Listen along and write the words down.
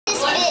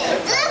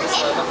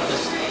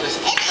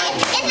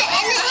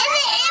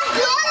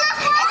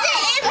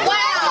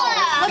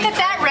Wow! Look at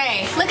that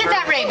ray. Look at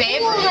that ray,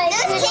 babe.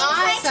 This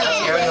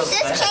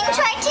King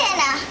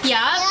Tritana.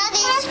 Yeah.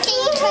 This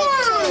King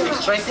Tritana.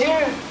 It's right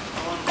there.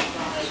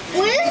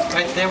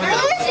 Right there with the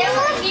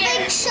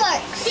big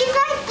sharks.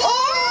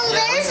 Oh,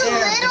 there's the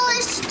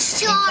littlest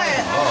shark.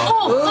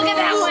 Oh, look at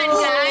that one,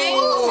 guys.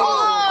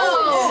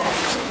 Oh.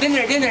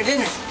 Dinner.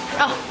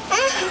 Oh.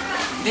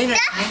 Dinner.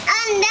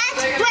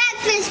 That's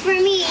breakfast for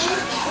me.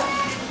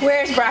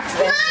 Where's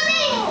breakfast?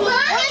 Mommy,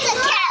 where's the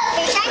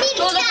catfish? I need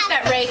a catfish. Oh, look at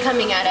that ray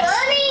coming at us.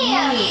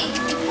 Mommy. Look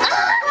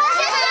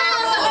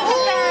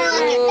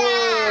at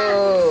that.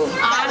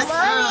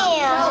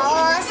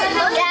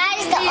 Awesome. That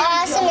is the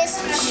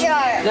awesomest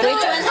shark. Which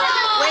one?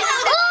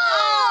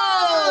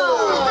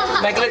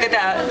 Mike, look at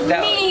that. Oh,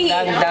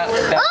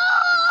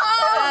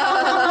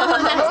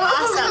 that's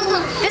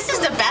awesome. This is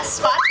the best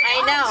spot. I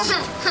know.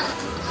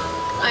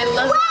 I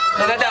love it.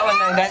 Look at that one.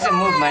 That doesn't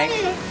move, Mike.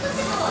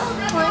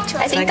 I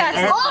think like an that's.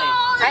 airplane.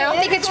 I don't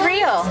think it's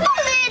real. The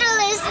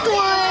littlest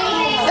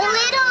one. The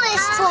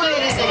littlest one.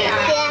 Cute, isn't it?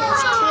 Yeah,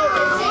 it's cute.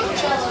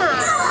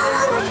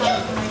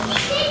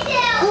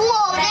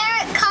 Whoa, there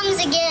it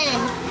comes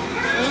again.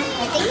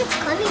 I think it's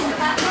coming.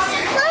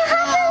 What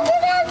happened to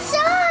that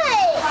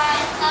side?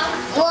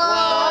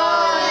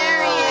 Whoa,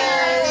 there he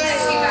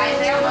is.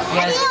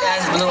 Yes, it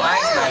has blue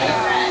eyes, buddy.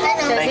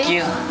 Thank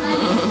you.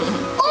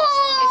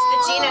 It's the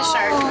Gina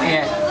shark.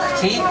 Yeah.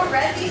 See?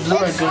 Blue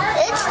or green?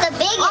 It's the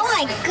biggest. Oh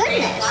my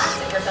goodness.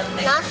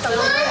 Not the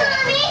little.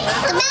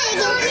 The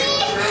biggest.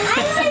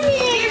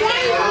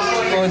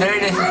 Oh, there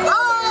it is. Oh,